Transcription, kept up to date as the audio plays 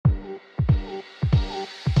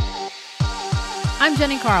I'm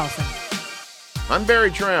Jenny Carlson. I'm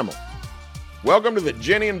Barry Trammell. Welcome to the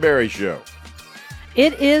Jenny and Barry Show.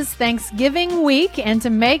 It is Thanksgiving week, and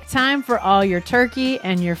to make time for all your turkey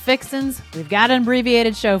and your fixins, we've got an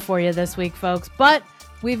abbreviated show for you this week, folks. But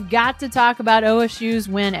we've got to talk about OSU's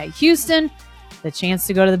win at Houston, the chance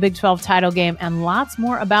to go to the Big 12 title game, and lots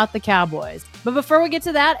more about the Cowboys. But before we get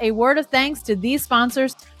to that, a word of thanks to these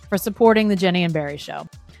sponsors for supporting the Jenny and Barry Show.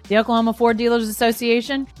 The Oklahoma Ford Dealers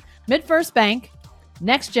Association, MidFirst Bank,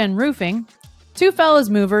 Next Gen Roofing, Two Fellas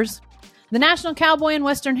Movers, the National Cowboy and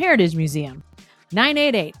Western Heritage Museum,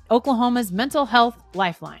 988, Oklahoma's Mental Health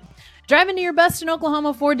Lifeline. Drive into your best in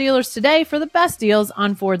Oklahoma Ford dealers today for the best deals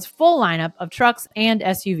on Ford's full lineup of trucks and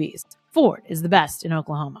SUVs. Ford is the best in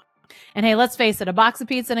Oklahoma. And hey, let's face it, a box of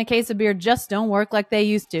pizza and a case of beer just don't work like they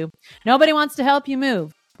used to. Nobody wants to help you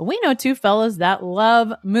move, but we know two fellas that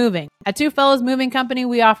love moving. At Two Fellas Moving Company,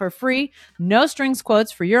 we offer free, no strings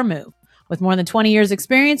quotes for your move. With more than 20 years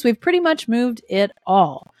experience, we've pretty much moved it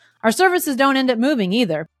all. Our services don't end up moving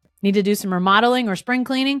either. Need to do some remodeling or spring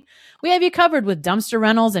cleaning? We have you covered with dumpster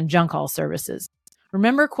rentals and junk haul services.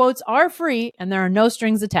 Remember, quotes are free and there are no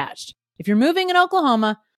strings attached. If you're moving in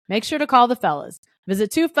Oklahoma, make sure to call the fellas. Visit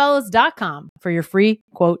twofellas.com for your free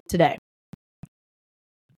quote today.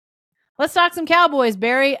 Let's talk some Cowboys,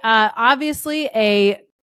 Barry. Obviously, a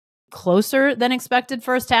closer than expected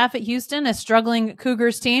first half at Houston, a struggling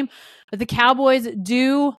Cougars team, but the Cowboys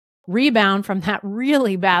do rebound from that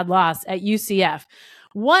really bad loss at UCF.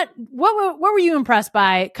 What were you impressed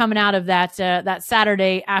by coming out of that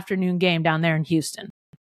Saturday afternoon game down there in Houston?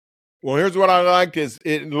 Well, here's what I liked is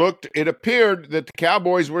it appeared that the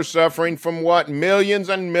Cowboys were suffering from what millions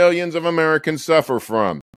and millions of Americans suffer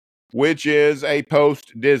from, which is a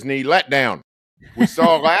post-Disney letdown. We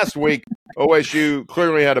saw last week OSU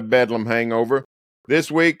clearly had a bedlam hangover. This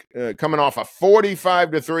week, coming off a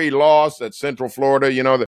 45-3 loss at Central Florida,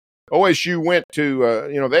 the OSU went to,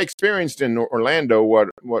 they experienced in Orlando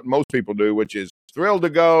what most people do, which is thrilled to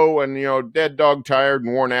go and, dead dog tired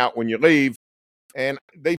and worn out when you leave. And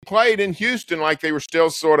they played in Houston like they were still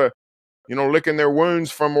sort of, licking their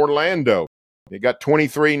wounds from Orlando. They got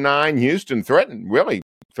 23-9. Houston threatened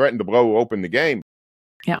to blow open the game.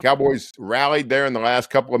 Yeah. Cowboys rallied there in the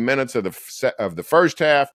last couple of minutes of the first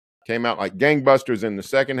half, came out like gangbusters in the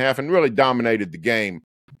second half, and really dominated the game.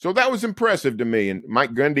 So that was impressive to me. And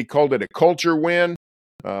Mike Gundy called it a culture win,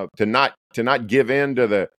 to not give in to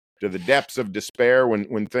the depths of despair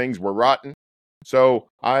when things were rotten. So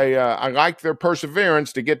I like their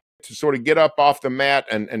perseverance to sort of get up off the mat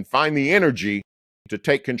and find the energy to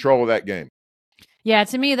take control of that game. Yeah,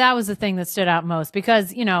 to me, that was the thing that stood out most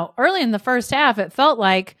because, early in the first half, it felt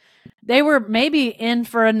like they were maybe in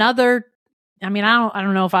for another. I mean, I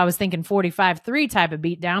don't know if I was thinking 45-3 type of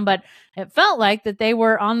beatdown, but it felt like that they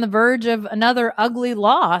were on the verge of another ugly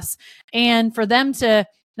loss. And for them to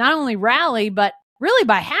not only rally, but really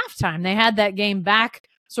by halftime, they had that game back,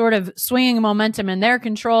 sort of swinging momentum in their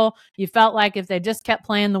control. You felt like if they just kept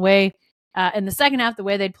playing the way in the second half, the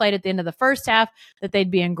way they'd played at the end of the first half, that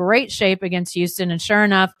they'd be in great shape against Houston. And sure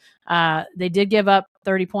enough, they did give up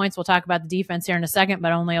 30 points. We'll talk about the defense here in a second,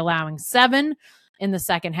 but only allowing 7 in the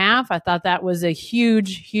second half. I thought that was a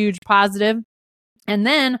huge, huge positive. And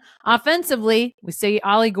then offensively, we see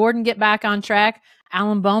Ollie Gordon get back on track.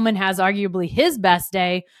 Alan Bowman has arguably his best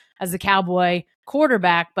day as a Cowboy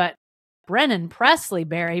quarterback, but Brennan Presley,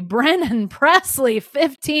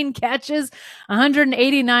 15 catches,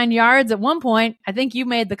 189 yards. At one point, I think you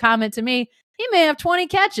made the comment to me, he may have 20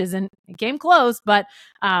 catches, and it came close, but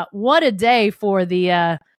what a day for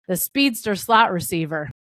the speedster slot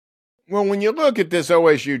receiver. Well, when you look at this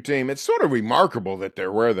OSU team, it's sort of remarkable that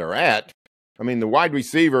they're where they're at. I mean, the wide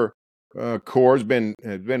receiver core has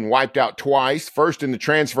been wiped out twice, first in the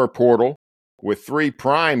transfer portal with 3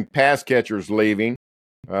 prime pass catchers leaving.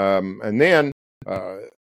 And then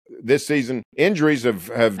this season, injuries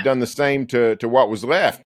have done the same to what was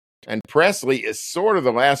left. And Presley is sort of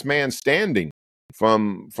the last man standing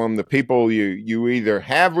from the people you either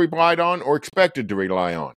have relied on or expected to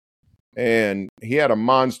rely on. And he had a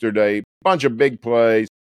monster day, bunch of big plays.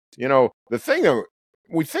 The thing that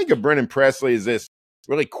we think of Brennan Presley is this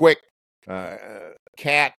really quick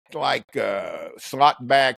cat-like slot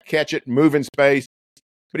back, catch it, move in space.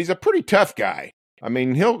 But he's a pretty tough guy. I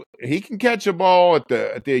mean, he can catch a ball at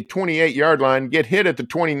the 28-yard line, get hit at the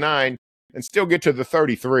 29, and still get to the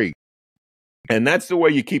 33. And that's the way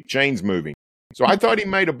you keep chains moving. So I thought he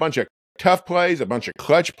made a bunch of tough plays, a bunch of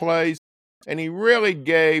clutch plays, and he really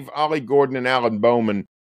gave Ollie Gordon and Alan Bowman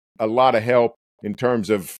a lot of help in terms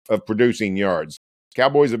of producing yards.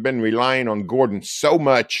 Cowboys have been relying on Gordon so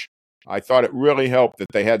much. I thought it really helped that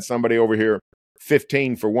they had somebody over here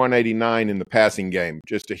 15 for 189 in the passing game.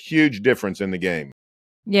 Just a huge difference in the game.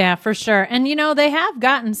 Yeah, for sure. And, they have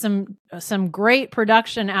gotten some great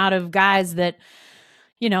production out of guys that,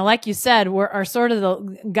 like you said, are sort of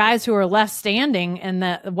the guys who are left standing in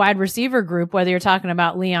the wide receiver group, whether you're talking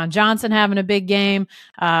about Leon Johnson having a big game,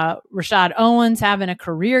 Rashad Owens having a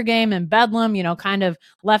career game in Bedlam, kind of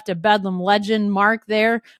left a Bedlam legend mark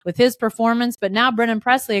there with his performance. But now Brennan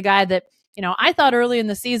Presley, a guy that, I thought early in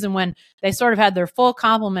the season when they sort of had their full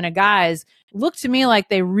complement of guys, looked to me like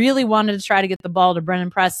they really wanted to try to get the ball to Brennan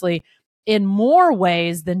Presley in more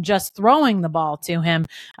ways than just throwing the ball to him.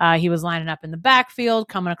 He was lining up in the backfield,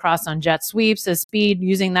 coming across on jet sweeps, his speed,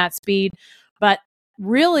 using that speed. But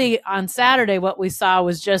really on Saturday, what we saw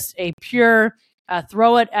was just a pure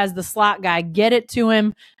throw it as the slot guy, get it to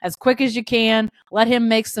him as quick as you can, let him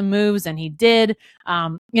make some moves, and he did.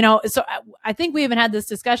 So I think we even had this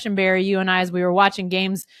discussion, Barry, you and I, as we were watching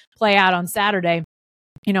games play out on Saturday.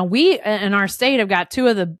 We in our state have got two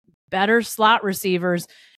of the better slot receivers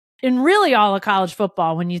in really all of college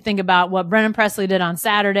football when you think about what Brennan Presley did on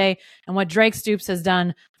Saturday and what Drake Stoops has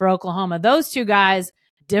done for Oklahoma. Those two guys,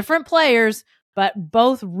 different players, but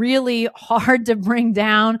both really hard to bring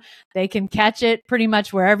down. They can catch it pretty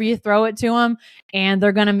much wherever you throw it to them, and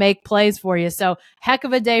they're going to make plays for you. So heck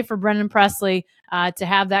of a day for Brennan Presley to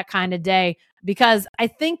have that kind of day, because I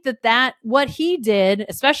think that what he did,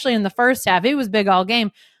 especially in the first half, he was big all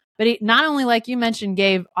game. But he not only, like you mentioned,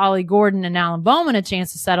 gave Ollie Gordon and Alan Bowman a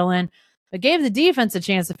chance to settle in, but gave the defense a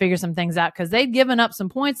chance to figure some things out, because they'd given up some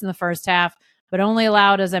points in the first half, but only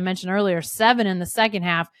allowed, as I mentioned earlier, 7 in the second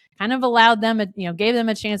half. Kind of allowed them, gave them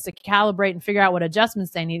a chance to calibrate and figure out what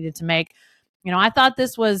adjustments they needed to make. I thought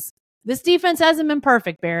this defense hasn't been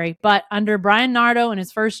perfect, Barry, but under Brian Nardo in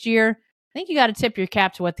his first year, I think you got to tip your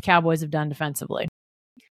cap to what the Cowboys have done defensively.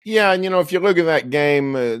 Yeah, and if you look at that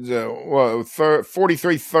game,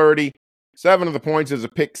 43-30, 7 of the points is a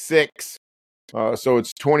pick six. So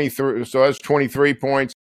it's 23. So that's 23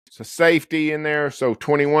 points. It's a safety in there, so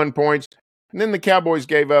 21 points. And then the Cowboys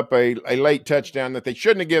gave up a late touchdown that they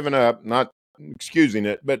shouldn't have given up, not excusing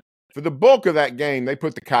it. But for the bulk of that game, they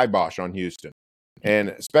put the kibosh on Houston. And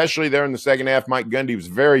especially there in the second half, Mike Gundy was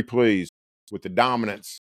very pleased with the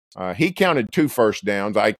dominance. He counted 2 first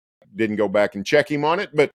downs. I didn't go back and check him on it,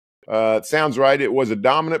 but it sounds right. It was a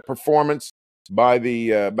dominant performance by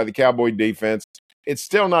the Cowboy defense. It's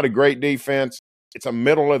still not a great defense. It's a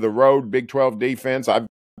middle of the road Big 12 defense. I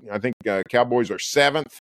think Cowboys are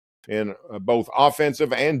 7th in both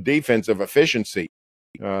offensive and defensive efficiency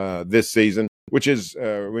this season, which is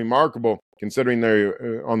remarkable considering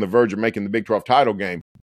they're on the verge of making the Big 12 title game.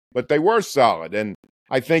 But they were solid, and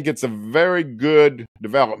I think it's a very good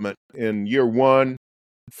development in year one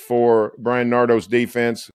for Brian Nardo's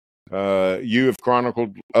defense. You have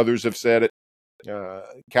chronicled, others have said it.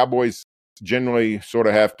 Cowboys generally sort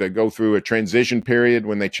of have to go through a transition period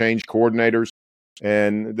when they change coordinators,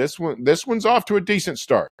 and this one's off to a decent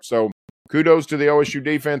start. So kudos to the OSU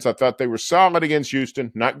defense. I thought they were solid against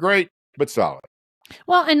Houston. Not great, but solid.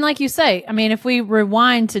 Well, and like you say, I mean, if we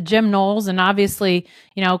rewind to Jim Knowles, and obviously,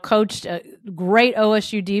 coached great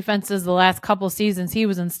OSU defenses the last couple seasons he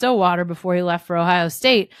was in Stillwater before he left for Ohio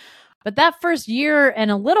State. But that first year and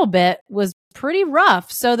a little bit was pretty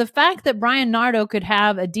rough. So the fact that Brian Nardo could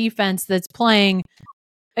have a defense that's playing,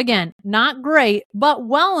 again, not great, but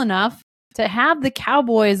well enough to have the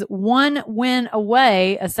Cowboys 1 win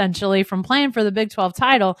away, essentially, from playing for the Big 12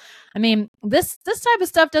 title. I mean, this type of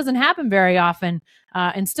stuff doesn't happen very often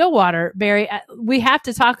in Stillwater, Barry. We have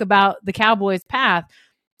to talk about the Cowboys' path.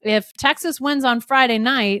 If Texas wins on Friday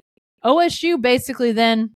night, OSU basically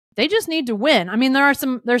then they just need to win. I mean, there's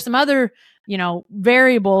some other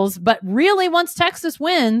variables, but really, once Texas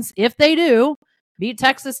wins, if they do beat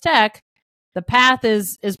Texas Tech, the path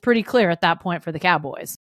is pretty clear at that point for the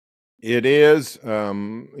Cowboys. It is.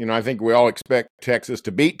 I think we all expect Texas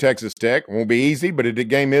to beat Texas Tech. It won't be easy, but the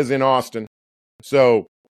game is in Austin. So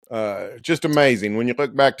just amazing. When you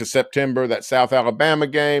look back to September, that South Alabama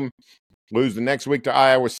game, lose the next week to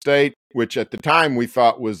Iowa State, which at the time we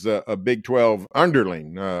thought was a Big 12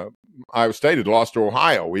 underling. Iowa State had lost to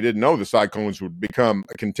Ohio. We didn't know the Cyclones would become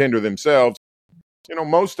a contender themselves.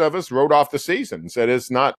 Most of us wrote off the season and said this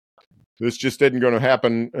just isn't going to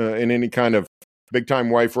happen in any kind of big-time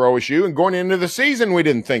way for OSU. And going into the season, we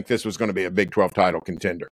didn't think this was going to be a Big 12 title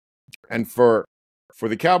contender. And for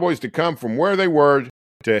the Cowboys to come from where they were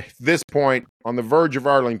to this point on the verge of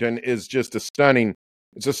Arlington is just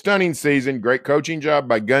it's a stunning season. Great coaching job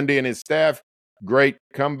by Gundy and his staff. Great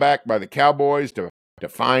comeback by the Cowboys to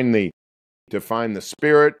find the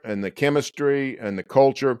spirit and the chemistry and the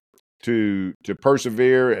culture. to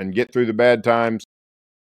persevere and get through the bad times.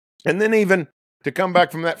 And then even to come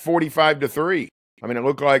back from that 45-3. I mean, it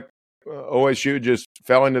looked like OSU just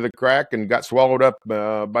fell into the crack and got swallowed up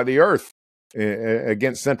by the earth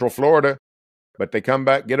against Central Florida. But they come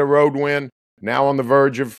back, get a road win, now on the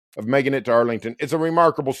verge of making it to Arlington. It's a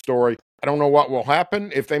remarkable story. I don't know what will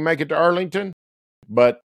happen if they make it to Arlington,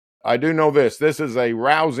 but I do know this. This is a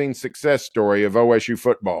rousing success story of OSU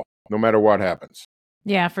football, no matter what happens.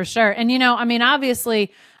 Yeah, for sure. And, I mean,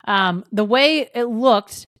 obviously, the way it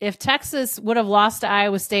looked, if Texas would have lost to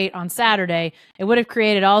Iowa State on Saturday, it would have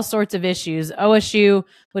created all sorts of issues. OSU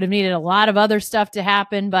would have needed a lot of other stuff to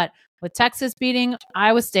happen. But with Texas beating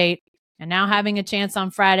Iowa State and now having a chance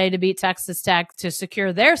on Friday to beat Texas Tech to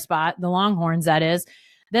secure their spot, the Longhorns, that is,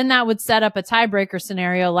 then that would set up a tiebreaker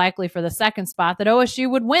scenario likely for the second spot that OSU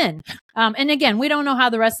would win. And again, we don't know how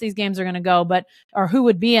the rest of these games are going to go, or who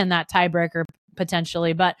would be in that tiebreaker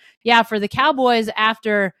potentially. But yeah, for the Cowboys,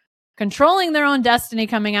 after controlling their own destiny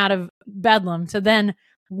coming out of Bedlam, to then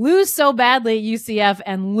lose so badly at UCF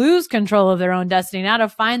and lose control of their own destiny, now to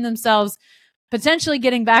find themselves potentially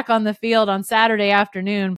getting back on the field on Saturday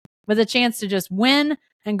afternoon with a chance to just win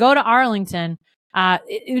and go to Arlington,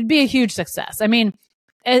 it would be a huge success. I mean,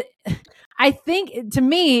 I think, to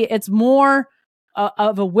me, it's more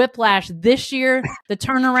of a whiplash this year, the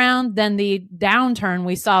turnaround, than the downturn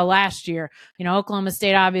we saw last year. Oklahoma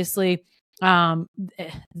State obviously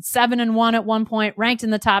 7-1 at one point, ranked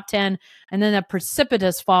in the top 10, and then a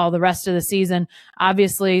precipitous fall the rest of the season.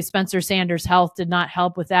 Obviously, Spencer Sanders' health did not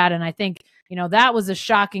help with that, and I think that was a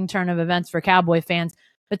shocking turn of events for Cowboy fans.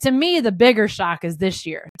 But to me, the bigger shock is this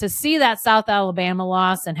year, to see that South Alabama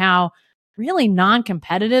loss and how really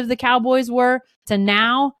non-competitive the Cowboys were, to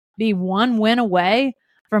now be one win away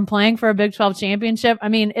from playing for a Big 12 championship. I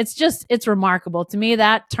mean, it's remarkable. To me,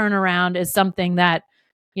 that turnaround is something that,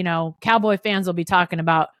 Cowboy fans will be talking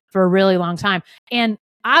about for a really long time. And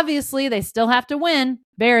obviously, they still have to win.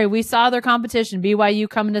 Barry, we saw their competition, BYU,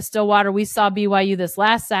 coming to Stillwater. We saw BYU this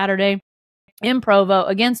last Saturday in Provo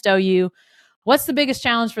against OU. What's the biggest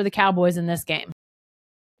challenge for the Cowboys in this game?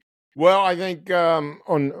 Well, I think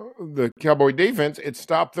on the Cowboy defense, it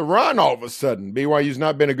stopped the run all of a sudden. BYU's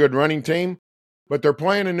not been a good running team, but they're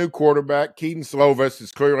playing a new quarterback. Keaton Slovis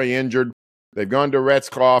is clearly injured. They've gone to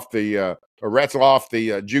Retzloff, the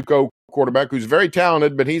JUCO quarterback, who's very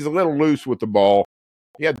talented, but he's a little loose with the ball.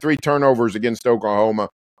 He had 3 turnovers against Oklahoma.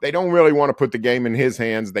 They don't really want to put the game in his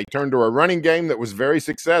hands. They turned to a running game that was very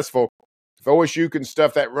successful. If OSU can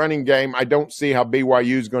stuff that running game, I don't see how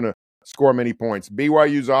BYU's going to score many points.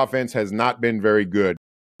 BYU's offense has not been very good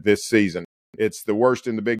this season. It's the worst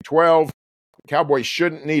in the Big 12. Cowboys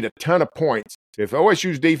shouldn't need a ton of points. If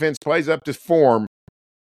OSU's defense plays up to form,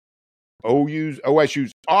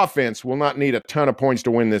 OSU's offense will not need a ton of points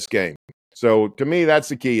to win this game. So to me, that's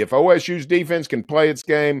the key. If OSU's defense can play its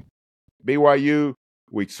game, BYU,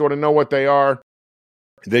 we sort of know what they are.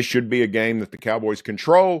 This should be a game that the Cowboys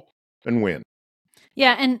control and win.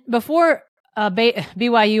 Yeah, and before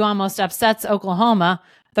BYU almost upsets Oklahoma,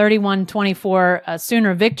 31-24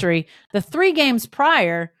 Sooner victory, the 3 games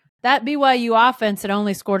prior, that BYU offense had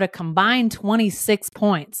only scored a combined 26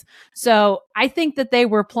 points. So I think that they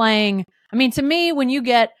were playing, to me, when you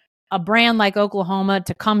get a brand like Oklahoma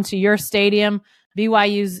to come to your stadium, they've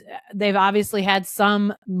obviously had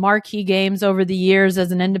some marquee games over the years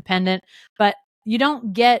as an independent, but you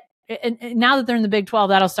don't get, and now that they're in the Big 12,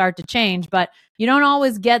 that'll start to change, but you don't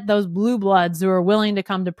always get those blue bloods who are willing to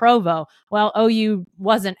come to Provo. Well, OU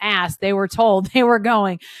wasn't asked. They were told they were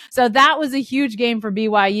going. So that was a huge game for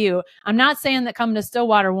BYU. I'm not saying that coming to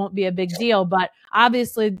Stillwater won't be a big deal, but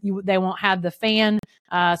obviously they won't have the fan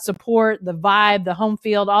support, the vibe, the home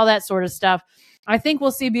field, all that sort of stuff. I think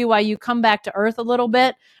we'll see BYU come back to earth a little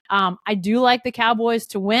bit. I do like the Cowboys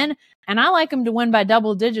to win, and I like them to win by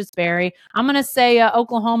double digits, Barry. I'm going to say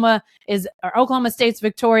Oklahoma State's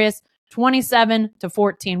victorious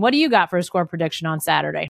 27-14. What do you got for a score prediction on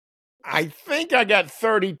Saturday? I think I got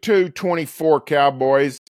 32-24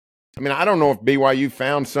 Cowboys. I don't know if BYU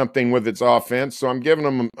found something with its offense, so I'm giving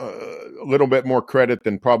them a little bit more credit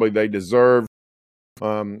than probably they deserve.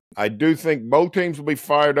 I do think both teams will be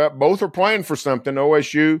fired up. Both are playing for something.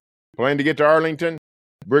 OSU playing to get to Arlington.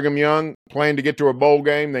 Brigham Young playing to get to a bowl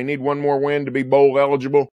game. They need one more win to be bowl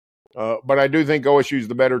eligible. But I do think OSU's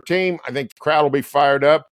the better team. I think the crowd will be fired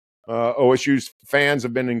up. OSU's fans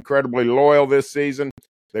have been incredibly loyal this season.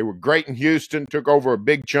 They were great in Houston, took over a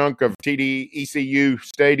big chunk of TD-ECU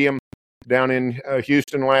Stadium down in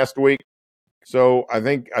Houston last week. So I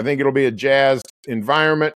think it'll be a jazz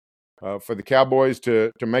environment. For the Cowboys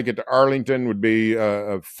to make it to Arlington would be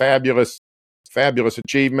a fabulous fabulous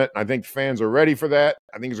achievement. I think fans are ready for that.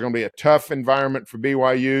 I think it's going to be a tough environment for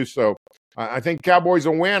BYU. So I think Cowboys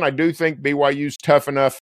will win. I do think BYU's tough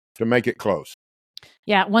enough to make it close.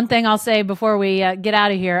 Yeah, one thing I'll say before we get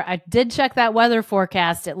out of here, I did check that weather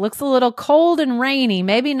forecast. It looks a little cold and rainy,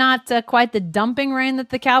 maybe not quite the dumping rain that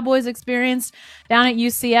the Cowboys experienced down at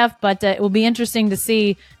UCF, but it will be interesting to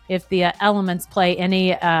see if the elements play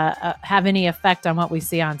have any effect on what we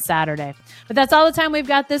see on Saturday. But that's all the time we've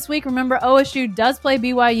got this week. Remember, OSU does play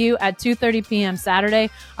BYU at 2:30 p.m. Saturday.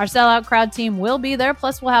 Our Sellout Crowd team will be there,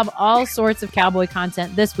 plus we'll have all sorts of Cowboy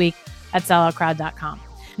content this week at selloutcrowd.com.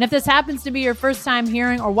 And if this happens to be your first time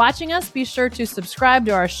hearing or watching us, be sure to subscribe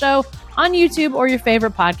to our show on YouTube or your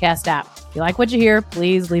favorite podcast app. If you like what you hear,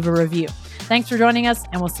 please leave a review. Thanks for joining us,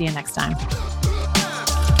 and we'll see you next time.